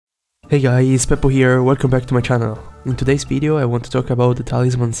Hey guys, Peppo here, welcome back to my channel. In today's video I want to talk about the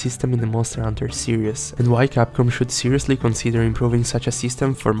Talisman system in the Monster Hunter series, and why Capcom should seriously consider improving such a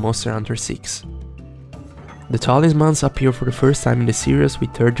system for Monster Hunter 6. The Talismans appear for the first time in the series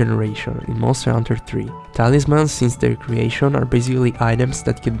with 3rd generation, in Monster Hunter 3. Talismans, since their creation, are basically items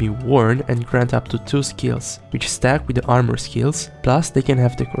that can be worn and grant up to 2 skills, which stack with the armor skills, plus they can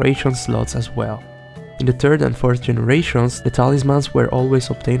have decoration slots as well. In the 3rd and 4th generations, the talismans were always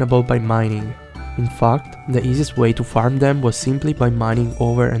obtainable by mining. In fact, the easiest way to farm them was simply by mining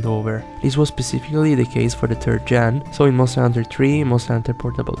over and over. This was specifically the case for the 3rd gen, so in Monster Hunter 3, Monster Hunter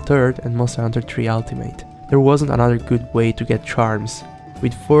Portable 3rd and Monster Hunter 3 Ultimate. There wasn't another good way to get charms.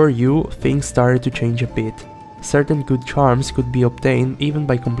 With 4U, things started to change a bit. Certain good charms could be obtained even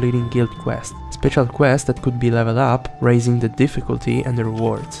by completing guild quests, special quests that could be leveled up, raising the difficulty and the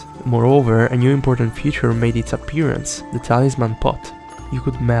rewards. Moreover, a new important feature made its appearance, the Talisman Pot. You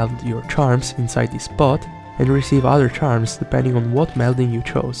could meld your charms inside this pot and receive other charms depending on what melding you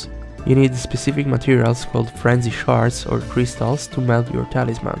chose. You need specific materials called frenzy shards or crystals to meld your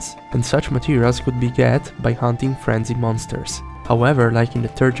talismans, and such materials could be get by hunting frenzy monsters. However, like in the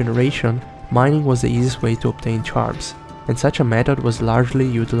 3rd generation, mining was the easiest way to obtain charms, and such a method was largely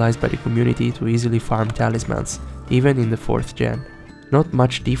utilized by the community to easily farm talismans, even in the 4th gen. Not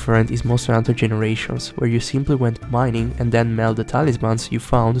much different is Monster Hunter Generations, where you simply went mining and then meld the talismans you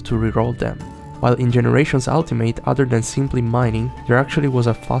found to reroll them. While in Generations Ultimate, other than simply mining, there actually was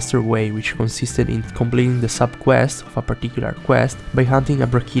a faster way which consisted in completing the sub-quest of a particular quest by hunting a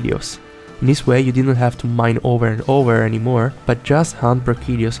Brachydios. In this way you didn't have to mine over and over anymore, but just hunt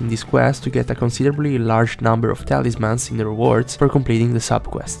Brachydios in this quest to get a considerably large number of talismans in the rewards for completing the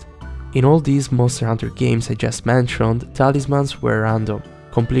sub-quest. In all these Monster Hunter games I just mentioned, talismans were random,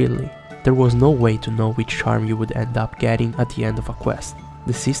 completely. There was no way to know which charm you would end up getting at the end of a quest.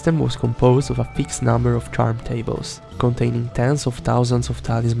 The system was composed of a fixed number of charm tables, containing tens of thousands of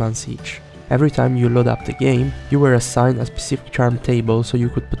talismans each. Every time you load up the game, you were assigned a specific charm table so you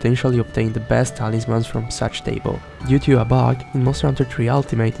could potentially obtain the best talismans from such table. Due to a bug, in Monster Hunter 3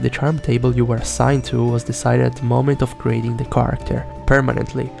 Ultimate, the charm table you were assigned to was decided at the moment of creating the character,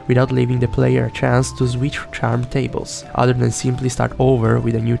 permanently, without leaving the player a chance to switch charm tables, other than simply start over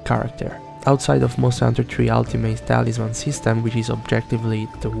with a new character. Outside of Monster Hunter 3 Ultimate's Talisman system, which is objectively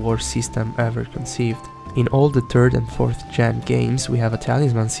the worst system ever conceived, in all the 3rd and 4th gen games we have a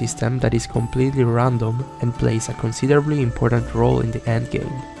talisman system that is completely random and plays a considerably important role in the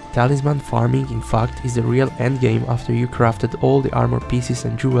endgame. Talisman farming, in fact, is the real endgame after you crafted all the armor pieces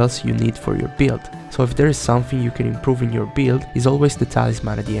and jewels you need for your build, so if there is something you can improve in your build, is always the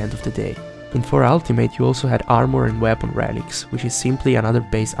talisman at the end of the day. In 4 Ultimate you also had armor and weapon relics, which is simply another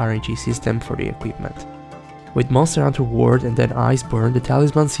base RNG system for the equipment. With Monster Hunter World and then Iceborne, the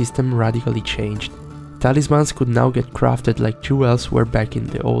talisman system radically changed. Talismans could now get crafted like jewels were back in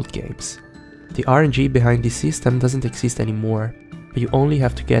the old games. The RNG behind this system doesn't exist anymore, but you only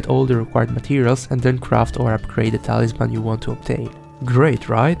have to get all the required materials and then craft or upgrade the talisman you want to obtain. Great,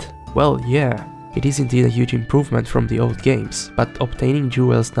 right? Well, yeah, it is indeed a huge improvement from the old games, but obtaining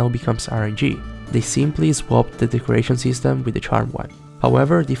jewels now becomes RNG. They simply swapped the decoration system with the charm one.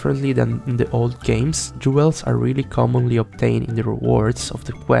 However, differently than in the old games, jewels are really commonly obtained in the rewards of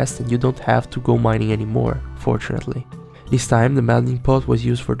the quest and you don't have to go mining anymore, fortunately. This time the melding pot was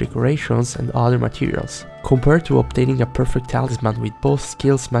used for decorations and other materials. Compared to obtaining a perfect talisman with both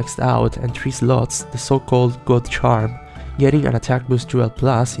skills maxed out and 3 slots, the so-called God Charm, getting an attack boost jewel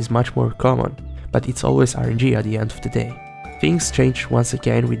plus is much more common, but it's always RNG at the end of the day. Things changed once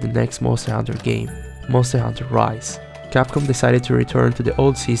again with the next Monster Hunter game, Monster Hunter Rise. Capcom decided to return to the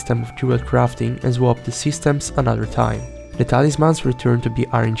old system of jewel crafting and swap the systems another time. The talismans returned to be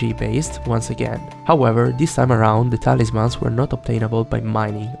RNG based once again. However, this time around the talismans were not obtainable by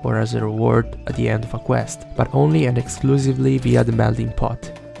mining or as a reward at the end of a quest, but only and exclusively via the melding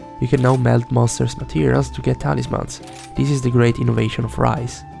pot. You can now meld monsters' materials to get talismans. This is the great innovation of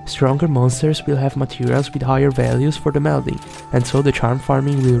Rise. Stronger monsters will have materials with higher values for the melding, and so the charm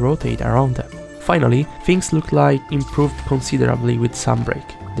farming will rotate around them. Finally, things look like improved considerably with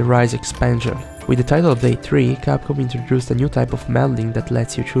Sunbreak, the Rise expansion. With the title update 3, Capcom introduced a new type of melding that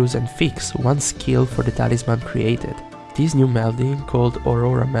lets you choose and fix one skill for the talisman created. This new melding, called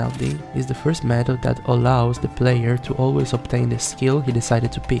Aurora Melding, is the first method that allows the player to always obtain the skill he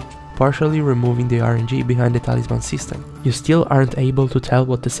decided to pick, partially removing the RNG behind the talisman system. You still aren't able to tell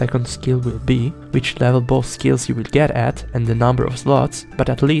what the second skill will be, which level both skills you will get at, and the number of slots, but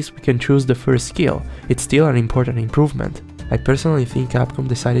at least we can choose the first skill. It's still an important improvement. I personally think Capcom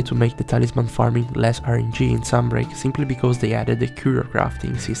decided to make the talisman farming less RNG in Sunbreak simply because they added the curio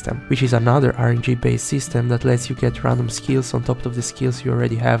crafting system, which is another RNG based system that lets you get random skills on top of the skills you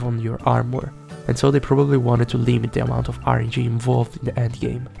already have on your armor. And so they probably wanted to limit the amount of RNG involved in the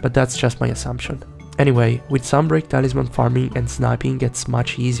endgame, but that's just my assumption. Anyway, with Sunbreak, talisman farming and sniping gets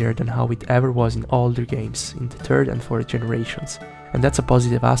much easier than how it ever was in older games in the 3rd and 4th generations, and that's a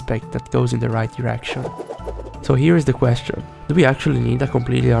positive aspect that goes in the right direction. So here is the question: do we actually need a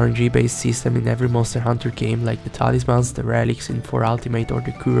completely RNG based system in every Monster Hunter game like the talismans, the relics in 4 Ultimate or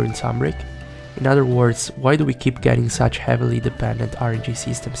the curio in Sunbreak? In other words, why do we keep getting such heavily dependent RNG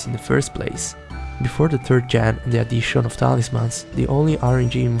systems in the first place? Before the 3rd gen and the addition of talismans, the only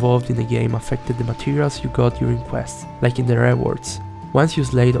RNG involved in the game affected the materials you got during quests, like in the rewards. Once you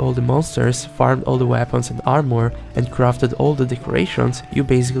slayed all the monsters, farmed all the weapons and armor, and crafted all the decorations, you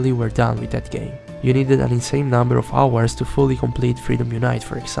basically were done with that game. You needed an insane number of hours to fully complete Freedom Unite,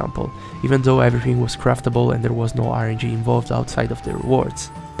 for example, even though everything was craftable and there was no RNG involved outside of the rewards.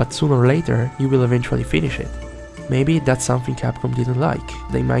 But sooner or later, you will eventually finish it. Maybe that's something Capcom didn't like.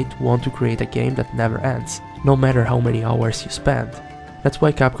 They might want to create a game that never ends, no matter how many hours you spend. That's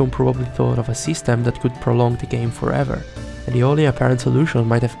why Capcom probably thought of a system that could prolong the game forever, and the only apparent solution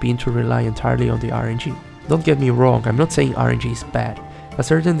might have been to rely entirely on the RNG. Don't get me wrong, I'm not saying RNG is bad. A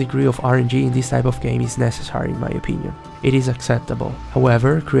certain degree of RNG in this type of game is necessary in my opinion. It is acceptable.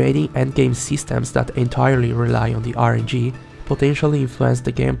 However, creating endgame systems that entirely rely on the RNG potentially influence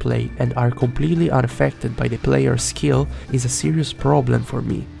the gameplay and are completely unaffected by the player's skill is a serious problem for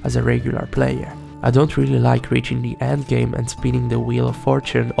me as a regular player. I don't really like reaching the endgame and spinning the wheel of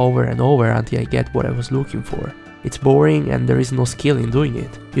fortune over and over until I get what I was looking for. It's boring and there is no skill in doing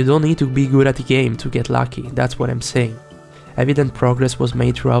it. You don't need to be good at the game to get lucky, that's what I'm saying. Evident progress was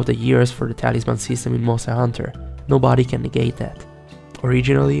made throughout the years for the talisman system in Monster Hunter. Nobody can negate that.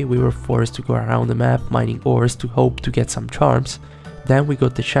 Originally, we were forced to go around the map mining ores to hope to get some charms. Then we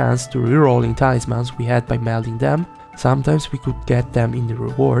got the chance to rerolling talismans we had by melding them. Sometimes we could get them in the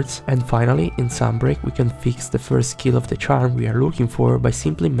rewards, and finally, in Sunbreak we can fix the first skill of the charm we are looking for by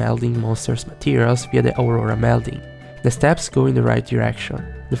simply melding monsters' materials via the Aurora melding. The steps go in the right direction.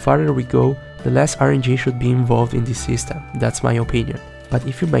 The farther we go, the less RNG should be involved in this system, that's my opinion. But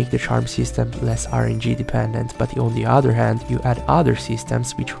if you make the charm system less RNG dependent, but on the other hand you add other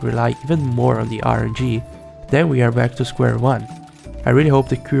systems which rely even more on the RNG, then we are back to square one. I really hope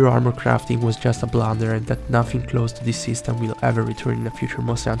the curio armor crafting was just a blunder and that nothing close to this system will ever return in a future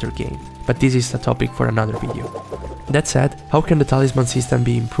Monster Hunter game, but this is a topic for another video. That said, how can the talisman system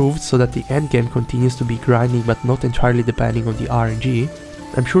be improved so that the endgame continues to be grinding but not entirely depending on the RNG?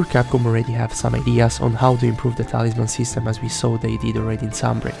 I'm sure Capcom already have some ideas on how to improve the talisman system as we saw they did already in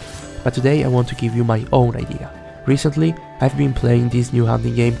Sunbreak, but today I want to give you my own idea. Recently, I've been playing this new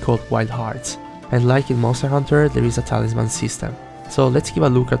hunting game called Wild Hearts, and like in Monster Hunter there is a talisman system. So let's give a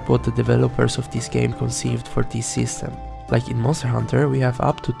look at what the developers of this game conceived for this system. Like in Monster Hunter, we have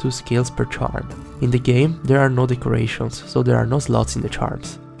up to 2 skills per charm. In the game, there are no decorations, so there are no slots in the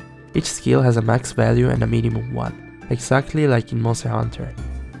charms. Each skill has a max value and a minimum one, exactly like in Monster Hunter.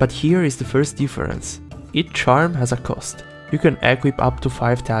 But here is the first difference. Each charm has a cost. You can equip up to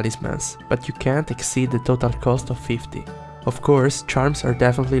 5 talismans, but you can't exceed the total cost of 50. Of course, charms are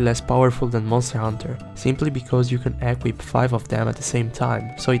definitely less powerful than Monster Hunter, simply because you can equip 5 of them at the same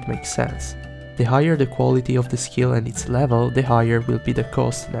time, so it makes sense. The higher the quality of the skill and its level, the higher will be the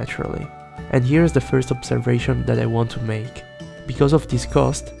cost naturally. And here's the first observation that I want to make. Because of this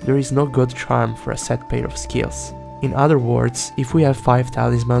cost, there is no good charm for a set pair of skills. In other words, if we have 5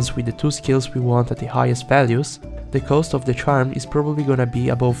 talismans with the 2 skills we want at the highest values, the cost of the charm is probably gonna be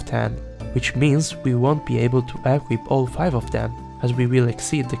above 10. Which means we won't be able to equip all 5 of them, as we will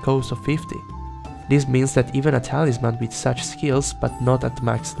exceed the cost of 50. This means that even a talisman with such skills but not at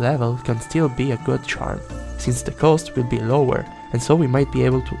max level can still be a good charm, since the cost will be lower, and so we might be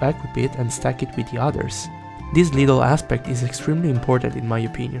able to equip it and stack it with the others. This little aspect is extremely important in my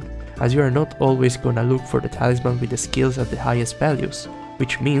opinion, as you are not always gonna look for the talisman with the skills at the highest values,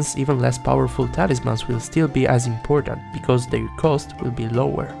 which means even less powerful talismans will still be as important because their cost will be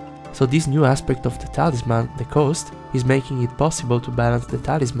lower. So this new aspect of the talisman, the cost, is making it possible to balance the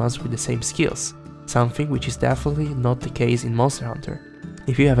talismans with the same skills, something which is definitely not the case in Monster Hunter.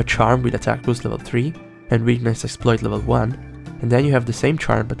 If you have a charm with attack boost level 3 and weakness exploit level 1, and then you have the same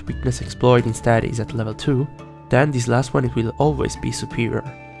charm but weakness exploit instead is at level 2, then this last one it will always be superior.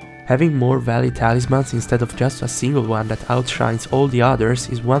 Having more valid talismans instead of just a single one that outshines all the others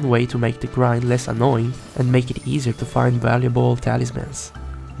is one way to make the grind less annoying and make it easier to find valuable talismans.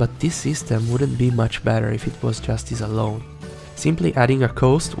 But this system wouldn't be much better if it was just this alone. Simply adding a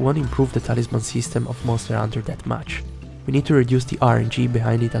cost won't improve the talisman system of Monster Hunter that much. We need to reduce the RNG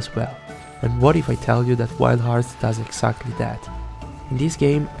behind it as well. And what if I tell you that Wild Hearts does exactly that? In this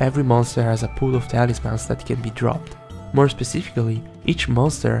game, every monster has a pool of talismans that can be dropped. More specifically, each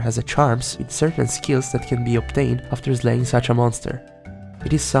monster has a charms with certain skills that can be obtained after slaying such a monster.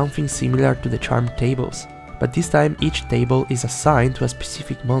 It is something similar to the charm tables, but this time each table is assigned to a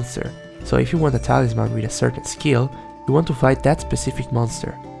specific monster. So if you want a talisman with a certain skill, you want to fight that specific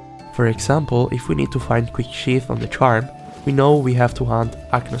monster. For example, if we need to find Quick Sheath on the charm, we know we have to hunt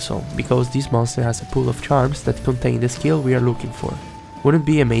Acnosome, because this monster has a pool of charms that contain the skill we are looking for. Wouldn't it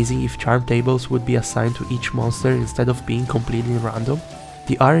be amazing if charm tables would be assigned to each monster instead of being completely random?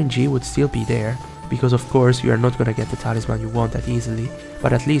 The RNG would still be there, because of course you are not gonna get the talisman you want that easily,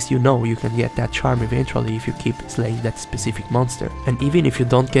 but at least you know you can get that charm eventually if you keep slaying that specific monster. And even if you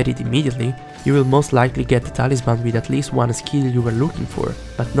don't get it immediately, you will most likely get the talisman with at least one skill you were looking for.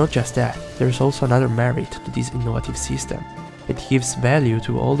 But not just that, there's also another merit to this innovative system. It gives value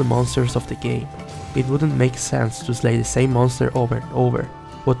to all the monsters of the game. It wouldn't make sense to slay the same monster over and over,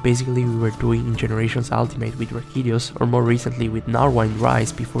 what basically we were doing in Generations Ultimate with Brachydios, or more recently with Narwa and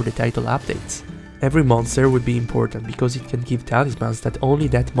Rise before the title updates. Every monster would be important because it can give talismans that only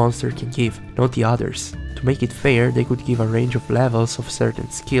that monster can give, not the others. To make it fair, they could give a range of levels of certain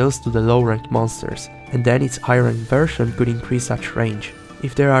skills to the low ranked monsters, and then its high ranked version could increase such range.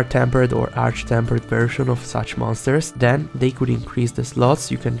 If there are tempered or arch-tempered versions of such monsters, then they could increase the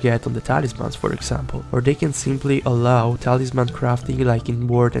slots you can get on the talismans, for example. Or they can simply allow talisman crafting like in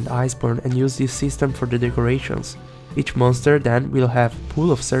Ward and Iceborne and use this system for the decorations. Each monster then will have a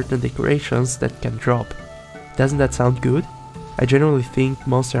pool of certain decorations that can drop. Doesn't that sound good? I generally think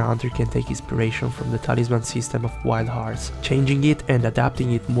Monster Hunter can take inspiration from the Talisman system of Wild Hearts, changing it and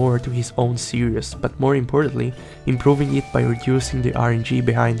adapting it more to his own series, but more importantly, improving it by reducing the RNG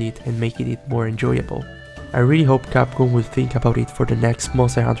behind it and making it more enjoyable. I really hope Capcom will think about it for the next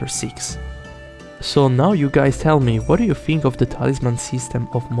Monster Hunter 6. So now you guys tell me, what do you think of the Talisman system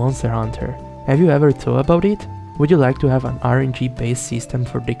of Monster Hunter? Have you ever thought about it? Would you like to have an RNG based system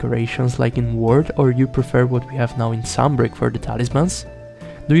for decorations like in Ward, or you prefer what we have now in Sunbreak for the talismans?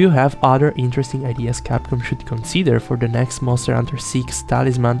 Do you have other interesting ideas Capcom should consider for the next Monster Hunter 6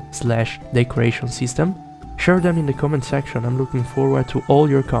 talisman/decoration system? Share them in the comment section, I'm looking forward to all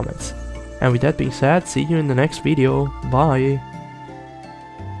your comments. And with that being said, see you in the next video, bye!